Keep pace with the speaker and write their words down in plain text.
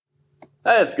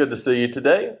Hey, it's good to see you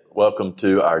today. Welcome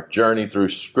to our Journey Through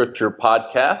Scripture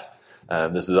podcast.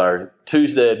 This is our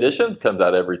Tuesday edition. Comes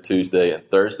out every Tuesday and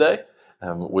Thursday.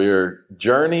 We're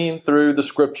journeying through the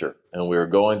Scripture, and we're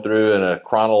going through in a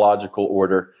chronological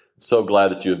order. So glad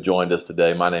that you have joined us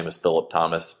today. My name is Philip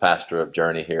Thomas, pastor of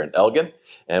Journey here in Elgin,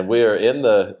 and we are in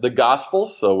the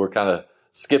Gospels, so we're kind of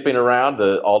skipping around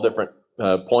to all different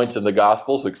points in the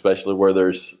Gospels, especially where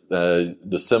there's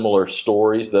the similar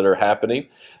stories that are happening.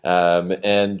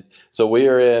 And so we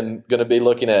are going to be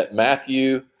looking at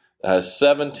Matthew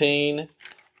 17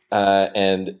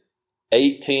 and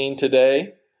 18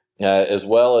 today, as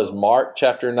well as Mark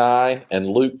chapter 9 and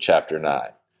Luke chapter 9.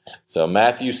 So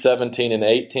Matthew 17 and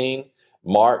 18,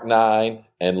 Mark 9,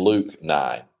 and Luke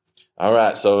 9. All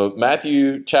right, so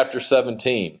Matthew chapter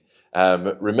 17.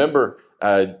 Remember,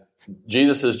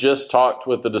 Jesus has just talked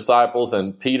with the disciples,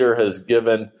 and Peter has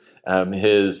given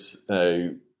his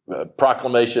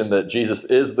proclamation that Jesus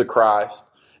is the Christ,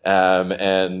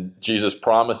 and Jesus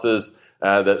promises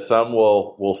that some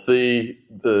will see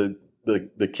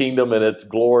the kingdom in its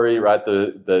glory, right?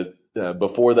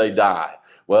 Before they die.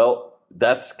 Well,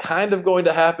 that's kind of going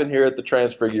to happen here at the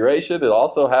Transfiguration. It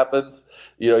also happens.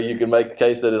 You can make the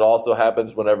case that it also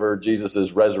happens whenever Jesus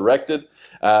is resurrected.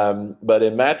 But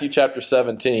in Matthew chapter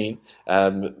 17,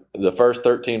 the first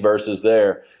 13 verses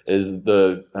there is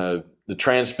the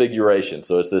Transfiguration.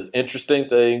 So it's this interesting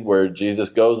thing where Jesus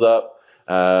goes up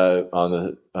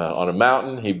on a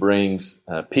mountain. He brings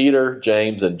Peter,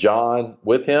 James, and John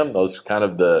with him. Those kind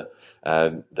of the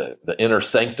inner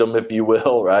sanctum, if you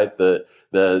will, right?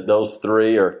 Those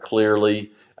three are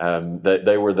clearly that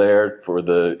they were there for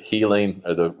the healing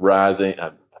or the rising.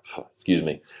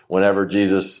 Whenever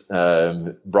Jesus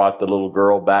brought the little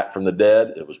girl back from the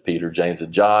dead, it was Peter, James,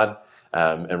 and John.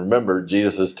 And remember,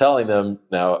 Jesus is telling them,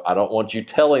 now, I don't want you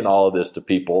telling all of this to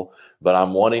people, but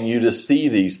I'm wanting you to see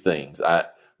these things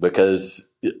because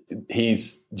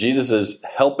Jesus is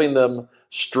helping them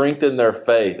strengthen their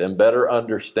faith and better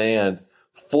understand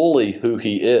fully who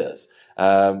he is.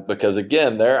 Because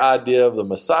again, their idea of the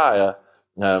Messiah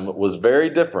was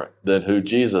very different than who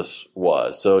Jesus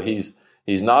was. So he's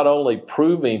not only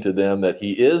proving to them that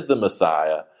he is the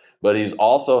Messiah, but he's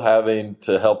also having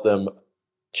to help them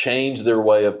change their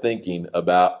way of thinking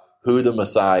about who the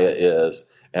Messiah is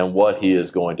and what he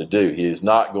is going to do. He is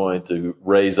not going to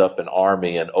raise up an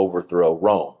army and overthrow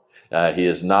Rome. He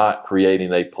is not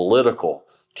creating a political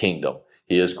kingdom.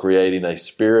 He is creating a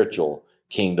spiritual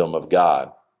kingdom of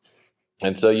God.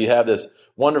 And so you have this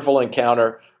wonderful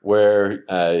encounter where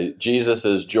Jesus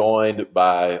is joined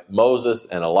by Moses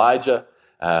and Elijah,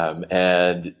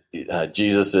 and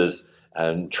Jesus is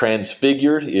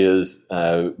transfigured. He is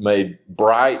made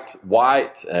bright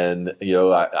white, and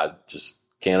I just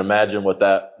can't imagine what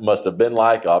that must have been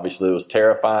like. Obviously, it was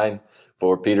terrifying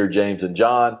for Peter, James, and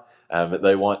John.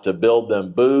 They want to build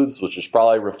them booths, which is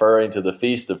probably referring to the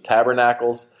Feast of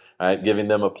Tabernacles, right, giving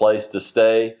them a place to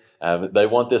stay. They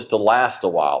want this to last a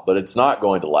while, but it's not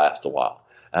going to last a while.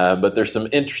 But there's some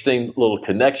interesting little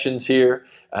connections here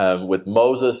with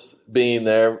Moses being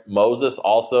there. Moses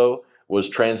also was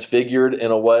transfigured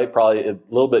in a way, probably a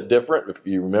little bit different. If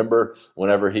you remember,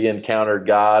 whenever he encountered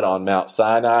God on Mount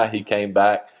Sinai, he came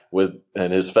back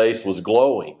and his face was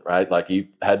glowing, right? Like he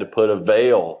had to put a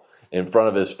veil in front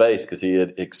of his face because he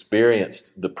had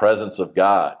experienced the presence of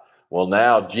God. Well,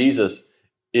 now Jesus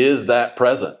is that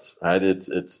presence, right?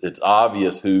 It's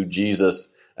obvious who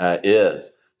Jesus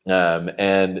is.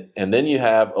 And then you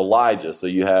have Elijah. So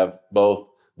you have both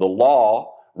the law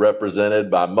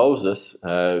represented by Moses,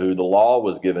 who the law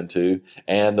was given to,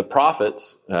 and the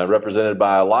prophets represented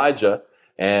by Elijah.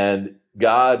 And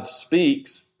God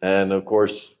speaks. And of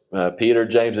course, Peter,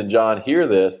 James, and John hear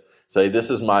this, say, "This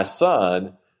is my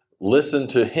son, listen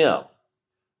to him."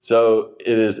 So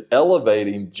it is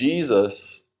elevating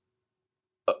Jesus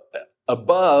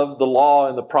above the law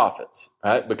and the prophets,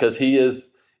 right? Because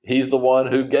he's the one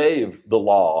who gave the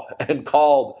law and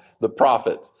called the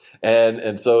prophets.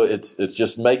 And so it's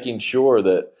just making sure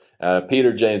that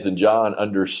Peter, James, and John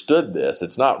understood this.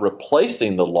 It's not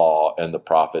replacing the law and the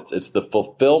prophets. It's the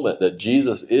fulfillment, that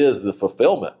Jesus is the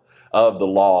fulfillment of the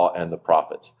law and the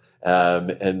prophets.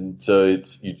 And so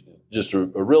it's just a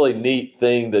really neat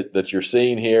thing that you're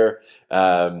seeing here.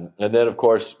 And then, of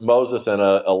course, Moses and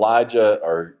Elijah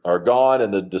are gone,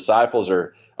 and the disciples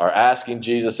are asking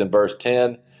Jesus in verse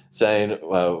 10, saying,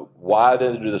 "Why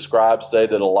then do the scribes say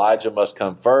that Elijah must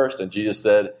come first?" And Jesus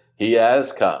said, "He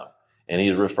has come." And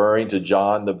he's referring to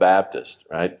John the Baptist,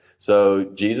 right? So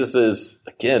Jesus is,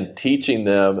 again, teaching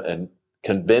them and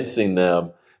convincing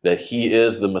them that he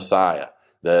is the Messiah.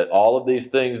 that all of these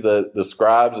things that the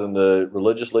scribes and the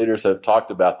religious leaders have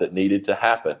talked about that needed to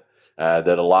happen, that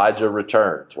Elijah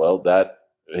returns. Well, that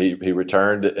he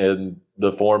returned in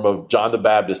the form of John the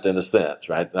Baptist in a sense,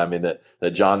 right? I mean,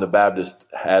 that John the Baptist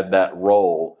had that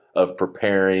role of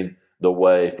preparing the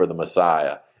way for the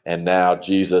Messiah. And now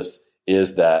Jesus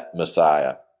is that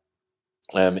Messiah.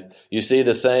 You see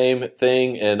the same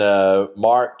thing in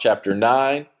Mark chapter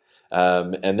 9,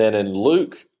 and then in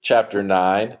Luke chapter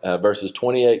 9, verses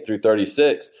 28 through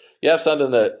 36, you have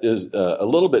something that is a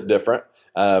little bit different.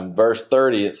 Verse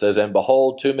 30, it says, "And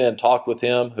behold, two men talked with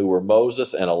him, who were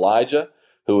Moses and Elijah,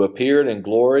 who appeared in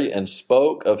glory and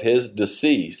spoke of his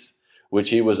decease,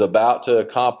 which he was about to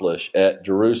accomplish at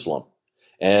Jerusalem."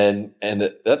 And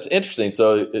that's interesting.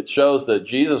 So it shows that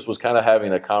Jesus was kind of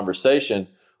having a conversation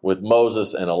with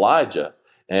Moses and Elijah.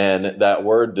 And that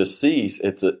word decease,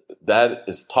 that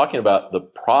is talking about the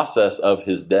process of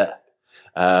his death.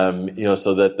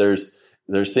 So that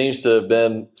there seems to have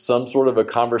been some sort of a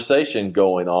conversation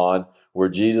going on where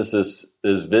Jesus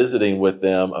is visiting with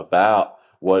them about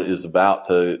what is about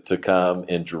to come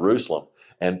in Jerusalem.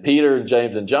 And Peter and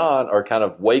James and John are kind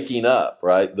of waking up,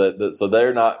 right? So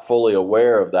they're not fully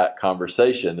aware of that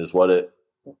conversation, is what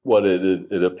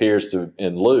it appears to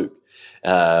in Luke.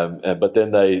 But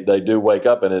then they do wake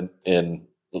up, and in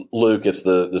Luke it's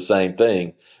the same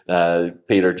thing.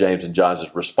 Peter, James, and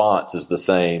John's response is the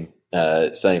same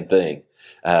thing.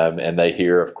 And they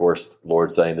hear, of course, the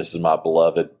Lord saying, "This is my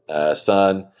beloved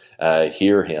son.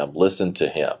 Hear him, listen to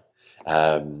him."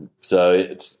 So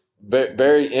it's very,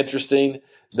 very interesting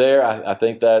there. I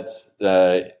think that's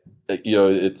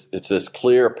it's this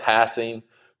clear passing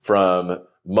from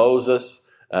Moses,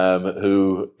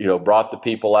 who brought the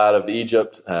people out of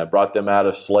Egypt, brought them out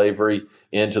of slavery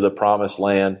into the promised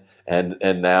land,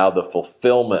 and now the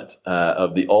fulfillment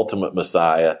of the ultimate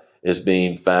Messiah is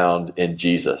being found in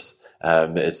Jesus.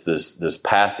 It's this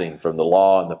passing from the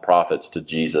law and the prophets to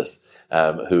Jesus,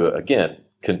 who again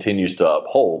continues to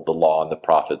uphold the law and the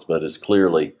prophets, but is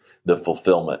clearly the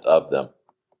fulfillment of them.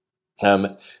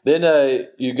 Then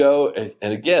you go,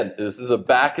 and again, this is a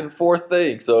back and forth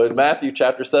thing. So in Matthew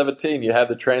chapter 17, you have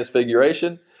the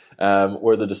transfiguration,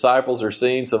 where the disciples are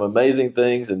seeing some amazing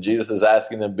things, and Jesus is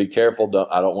asking them, "Be careful,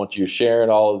 I don't want you sharing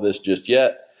all of this just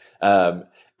yet." And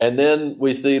then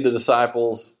we see the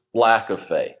disciples' lack of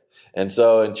faith. And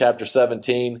so in chapter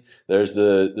 17, there's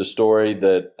the story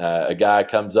that a guy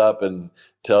comes up and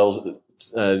tells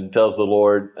the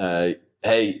Lord,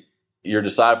 "Hey, your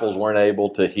disciples weren't able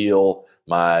to heal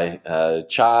my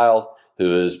child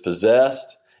who is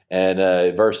possessed." And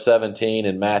verse 17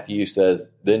 in Matthew says,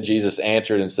 "Then Jesus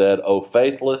answered and said, O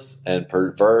faithless and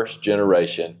perverse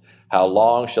generation, how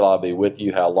long shall I be with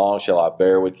you? How long shall I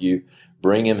bear with you?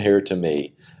 Bring him here to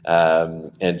me."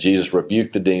 And Jesus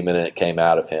rebuked the demon, and it came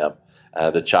out of him.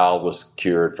 The child was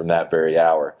cured from that very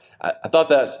hour. I thought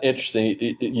that's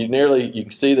interesting. You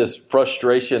can see this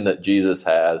frustration that Jesus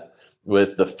has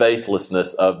with the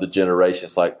faithlessness of the generation.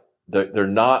 It's like they're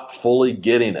not fully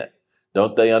getting it.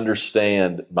 Don't they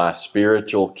understand my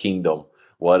spiritual kingdom,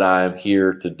 what I am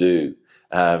here to do?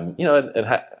 And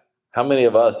how many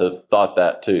of us have thought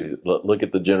that too? Look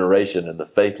at the generation and the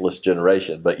faithless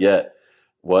generation, but yet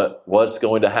what's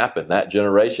going to happen? That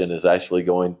generation is actually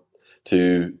going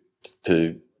to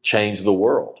change the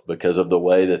world because of the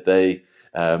way that they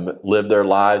live their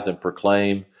lives and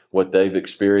proclaim what they've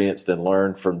experienced and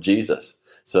learned from Jesus.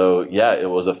 So yeah, it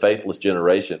was a faithless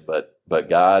generation, but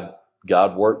God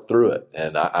worked through it.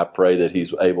 And I pray that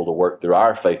he's able to work through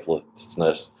our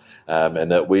faithlessness,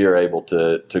 and that we are able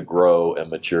to grow and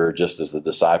mature just as the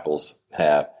disciples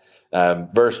have.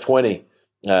 Verse 20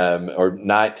 or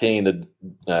 19,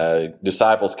 the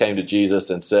disciples came to Jesus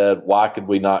and said, "Why could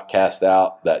we not cast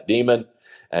out that demon?"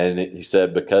 And he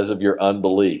said, "Because of your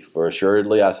unbelief. For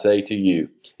assuredly I say to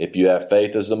you, if you have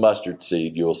faith as the mustard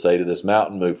seed, you will say to this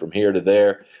mountain, move from here to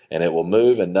there, and it will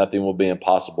move, and nothing will be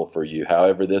impossible for you.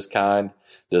 However, this kind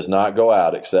does not go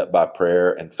out except by prayer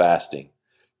and fasting."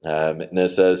 And then it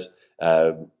says,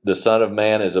 "The Son of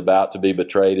Man is about to be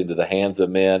betrayed into the hands of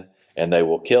men, and they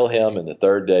will kill him, and the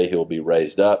third day he will be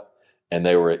raised up." And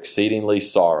they were exceedingly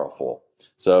sorrowful.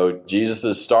 So Jesus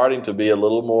is starting to be a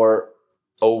little more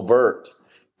overt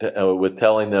with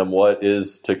telling them what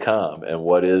is to come and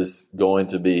what is going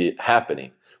to be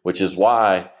happening, which is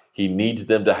why he needs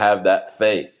them to have that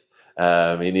faith.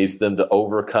 He needs them to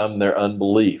overcome their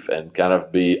unbelief and kind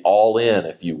of be all in,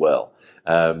 if you will,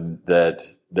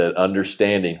 that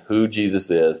understanding who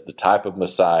Jesus is, the type of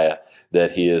Messiah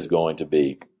that he is going to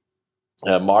be.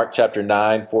 Mark chapter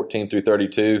 9, 14 through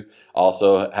 32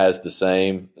 also has the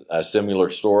same similar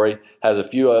story, has a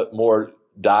few more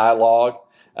dialogue.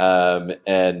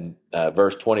 And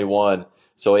verse 21,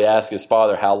 so he asked his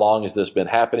father, how long has this been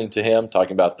happening to him?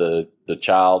 Talking about the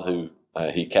child who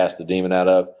he cast the demon out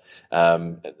of.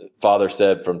 Father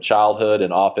said, from childhood,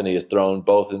 and often he is thrown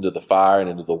both into the fire and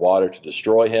into the water to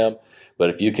destroy him. But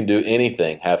if you can do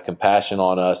anything, have compassion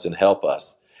on us and help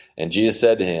us. And Jesus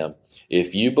said to him,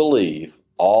 if you believe,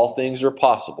 all things are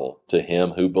possible to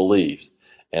him who believes.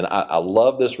 And I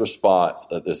love this response,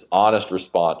 this honest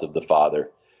response of the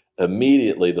father.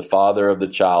 Immediately, the father of the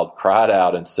child cried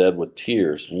out and said with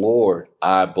tears, Lord,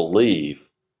 I believe.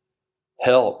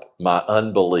 Help my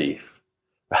unbelief.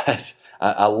 Right?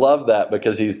 I love that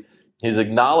because he's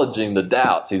acknowledging the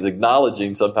doubts. He's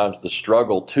acknowledging sometimes the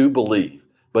struggle to believe,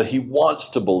 but he wants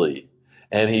to believe.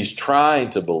 And he's trying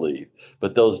to believe,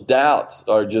 but those doubts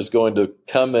are just going to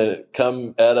come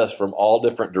at us from all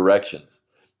different directions.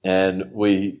 And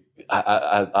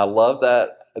I love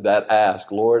that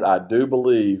ask, Lord, I do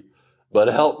believe, but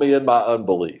help me in my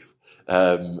unbelief.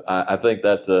 I think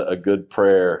that's a good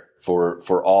prayer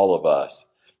for all of us.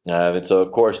 And so,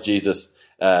 of course, Jesus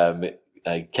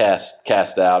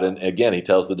cast out, and again, he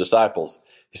tells the disciples,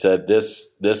 he said,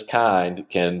 this kind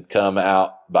can come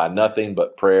out by nothing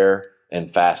but prayer and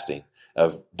fasting,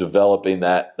 of developing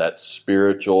that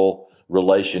spiritual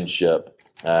relationship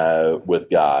with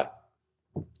God.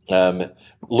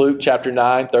 Luke chapter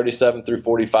 9, 37 through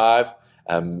 45,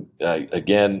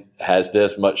 again, has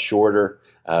this much shorter.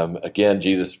 Again,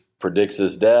 Jesus predicts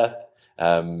his death.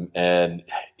 And,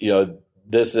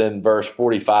 this in verse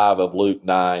 45 of Luke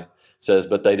 9 says,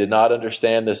 but they did not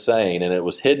understand this saying, and it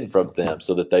was hidden from them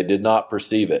so that they did not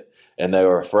perceive it. And they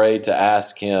were afraid to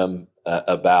ask him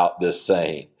about this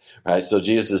saying, right? So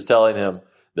Jesus is telling him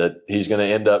that he's going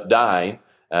to end up dying,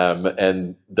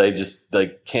 and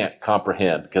they can't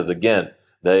comprehend because again,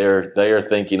 they are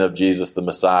thinking of Jesus the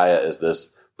Messiah as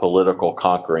this political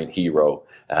conquering hero,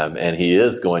 and he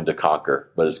is going to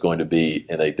conquer, but it's going to be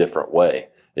in a different way.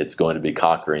 It's going to be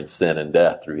conquering sin and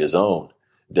death through his own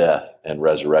death and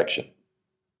resurrection.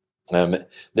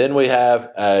 Then we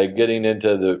have getting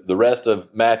into the rest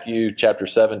of Matthew chapter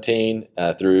 17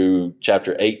 through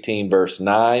chapter 18, verse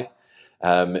 9.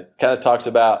 Kind of talks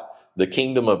about the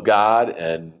kingdom of God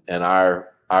and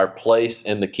our place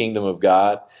in the kingdom of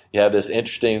God. You have this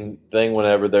interesting thing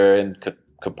whenever they're in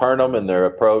Capernaum and they're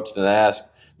approached and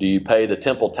asked, do you pay the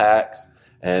temple tax?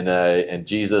 And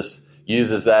Jesus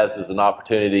uses that as an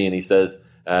opportunity, and he says,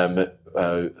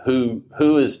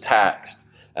 who is taxed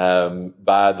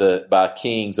by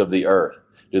kings of the earth?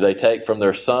 Do they take from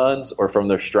their sons or from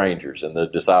their strangers? And the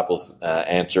disciples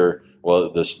answer,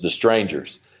 well, the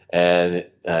strangers. And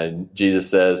Jesus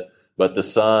says, but the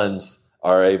sons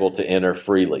are able to enter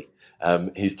freely.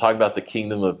 He's talking about the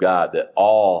kingdom of God, that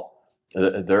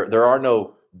there are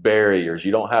no barriers.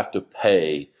 You don't have to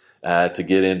pay to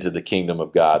get into the kingdom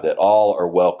of God, that all are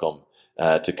welcome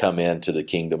to come into the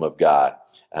kingdom of God.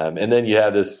 And then you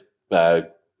have this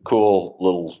cool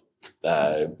little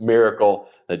miracle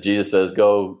that Jesus says,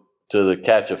 go to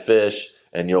catch a fish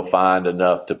and you'll find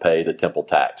enough to pay the temple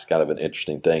tax. Kind of an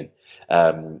interesting thing.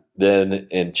 Then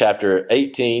in chapter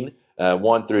 18,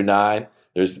 1 through 9,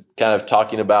 there's kind of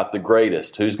talking about the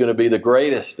greatest. Who's going to be the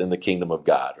greatest in the kingdom of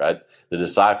God, right? The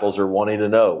disciples are wanting to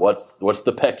know what's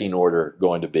the pecking order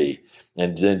going to be.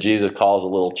 And then Jesus calls a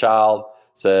little child,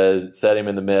 set him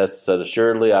in the midst, said,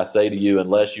 assuredly, I say to you,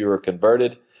 unless you are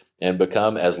converted and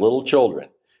become as little children,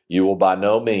 you will by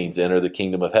no means enter the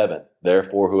kingdom of heaven.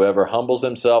 Therefore, whoever humbles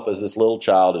himself as this little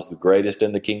child is the greatest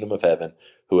in the kingdom of heaven.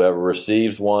 Whoever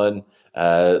receives one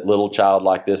little child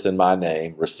like this in my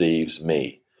name receives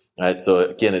me. Right? So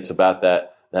again, it's about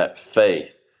that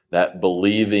faith, that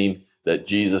believing that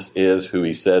Jesus is who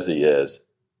he says he is.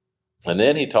 And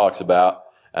then he talks about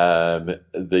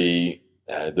the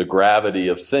gravity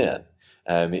of sin.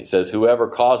 He says, whoever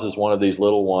causes one of these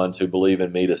little ones who believe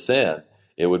in me to sin,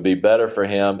 it would be better for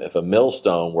him if a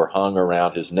millstone were hung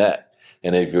around his neck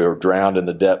and if he were drowned in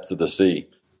the depths of the sea.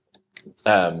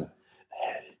 And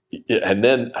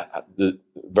then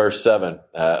verse 7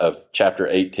 of chapter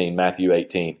 18, Matthew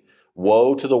 18,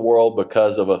 woe to the world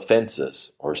because of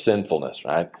offenses or sinfulness,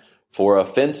 right? For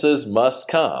offenses must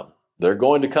come. They're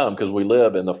going to come because we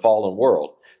live in the fallen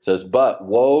world. It says, but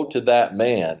woe to that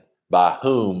man by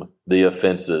whom the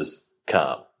offenses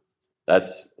come.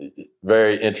 That's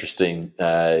very interesting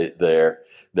there,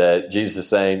 that Jesus is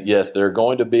saying, yes, there are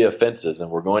going to be offenses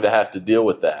and we're going to have to deal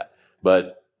with that,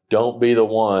 but don't be the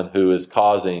one who is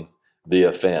causing the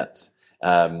offense.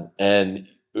 And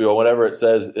whenever it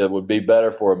says it would be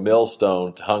better for a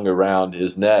millstone to hung around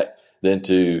his neck than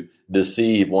to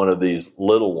deceive one of these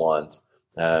little ones,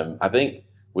 I think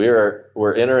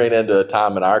we're entering into a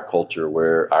time in our culture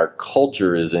where our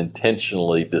culture is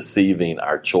intentionally deceiving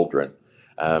our children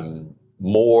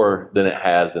more than it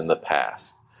has in the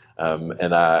past.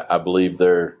 And I believe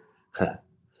there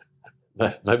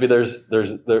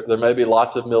may be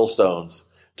lots of millstones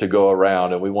to go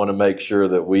around, and we want to make sure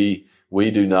that we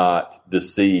do not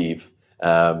deceive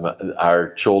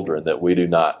our children, that we do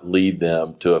not lead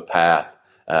them to a path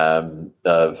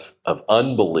of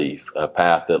unbelief, a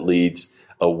path that leads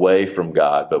away from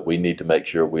God, but we need to make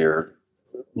sure we're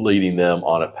leading them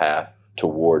on a path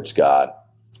towards God.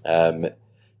 And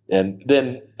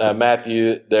then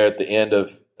Matthew, there at the end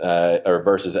of or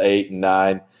verses 8 and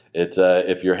 9, it's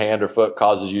if your hand or foot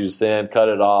causes you to sin, cut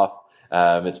it off.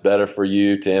 It's better for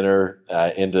you to enter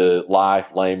into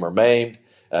life lame or maimed,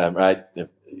 right?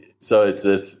 So it's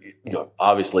this,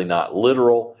 obviously not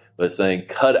literal, but saying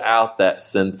cut out that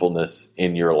sinfulness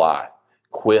in your life.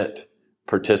 Quit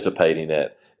participating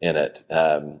in it.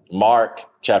 Mark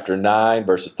chapter 9,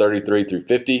 verses 33 through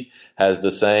 50 has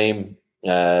the same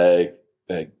kind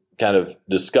of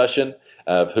discussion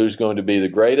of who's going to be the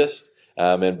greatest.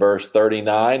 In verse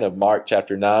 39 of Mark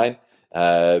chapter 9,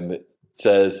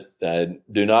 says,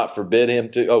 do not forbid him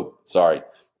to, So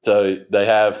they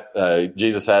have,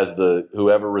 Jesus has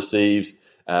whoever receives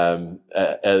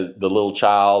the little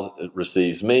child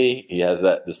receives me. He has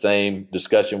the same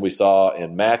discussion we saw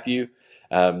in Matthew.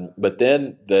 But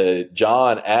then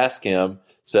John asked him,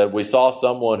 said, we saw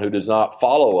someone who does not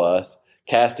follow us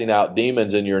casting out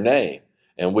demons in your name.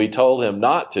 And we told him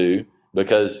not to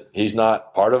because he's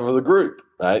not part of the group,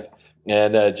 right?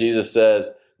 And Jesus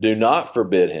says, do not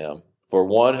forbid him, for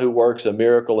one who works a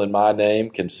miracle in my name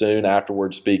can soon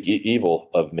afterwards speak evil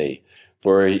of me.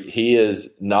 For he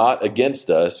is not against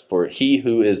us, for he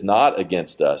who is not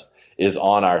against us is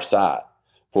on our side.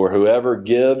 For whoever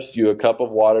gives you a cup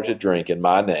of water to drink in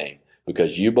my name,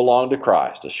 because you belong to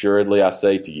Christ, assuredly I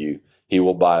say to you, he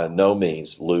will by no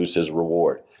means lose his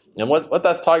reward. And what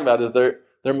that's talking about is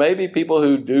there may be people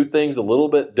who do things a little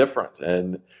bit different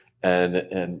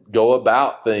and go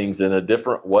about things in a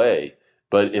different way.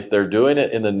 But if they're doing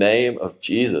it in the name of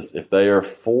Jesus, if they are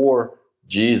for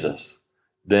Jesus,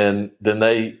 then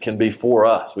they can be for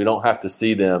us. We don't have to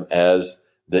see them as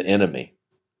the enemy.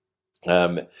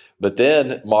 But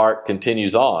then Mark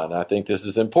continues on. I think this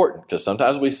is important because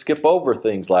sometimes we skip over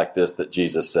things like this that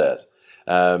Jesus says.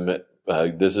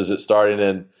 This is it starting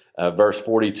in verse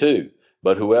 42.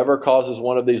 But whoever causes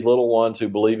one of these little ones who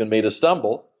believe in me to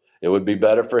stumble, it would be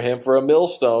better for him for a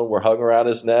millstone were hung around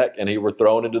his neck and he were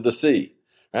thrown into the sea.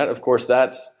 Right? Of course,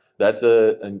 that's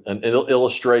an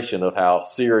illustration of how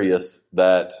serious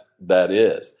that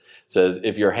is. It says,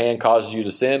 if your hand causes you to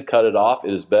sin, cut it off.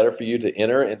 It is better for you to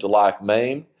enter into life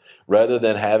maimed rather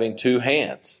than having two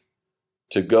hands,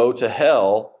 to go to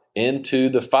hell into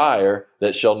the fire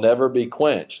that shall never be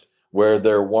quenched, where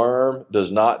their worm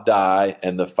does not die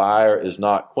and the fire is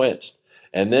not quenched.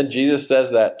 And then Jesus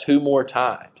says that two more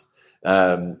times,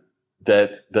 that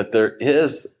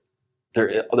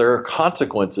there are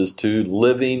consequences to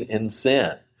living in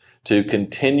sin, to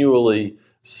continually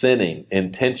sinning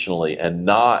intentionally and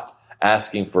not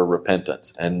asking for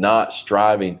repentance and not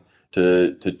striving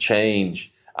to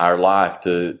change our life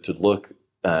to look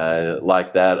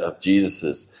like that of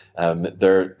Jesus's.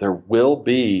 There will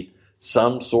be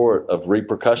some sort of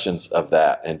repercussions of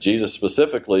that, and Jesus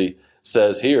specifically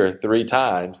says here 3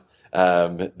 times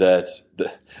that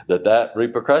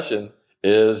repercussion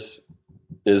is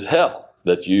hell,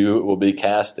 that you will be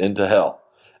cast into hell.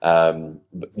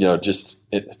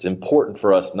 It's important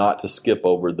for us not to skip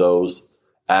over those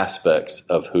aspects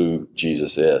of who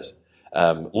Jesus is.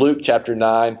 Luke chapter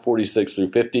 9, 46 through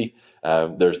 50,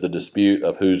 there's the dispute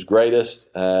of who's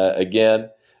greatest again.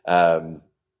 And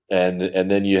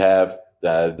then you have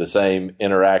the same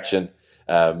interaction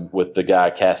with the guy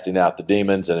casting out the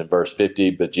demons. And in verse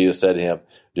 50, but Jesus said to him,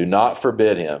 do not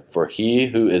forbid him, for he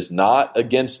who is not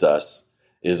against us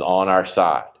is on our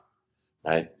side.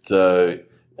 Right? So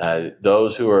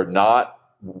those who are not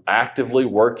actively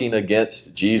working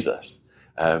against Jesus,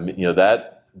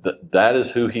 that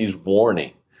is who he's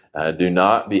warning. Do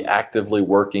not be actively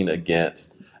working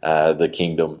against the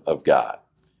kingdom of God.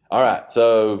 All right,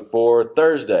 so for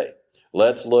Thursday,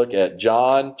 let's look at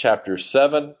John chapter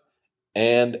 7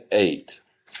 and 8.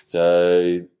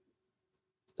 So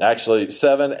actually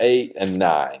 7, 8, and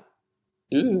 9.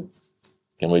 Ooh.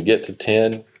 Can we get to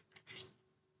 10?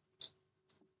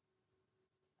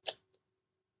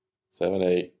 7,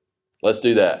 8. Let's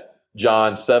do that.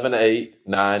 John 7, 8,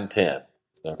 9, 10.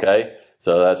 Okay?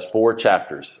 So that's 4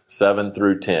 chapters, 7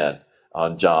 through 10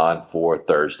 on John for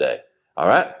Thursday. All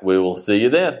right, we will see you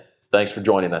then. Thanks for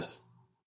joining us.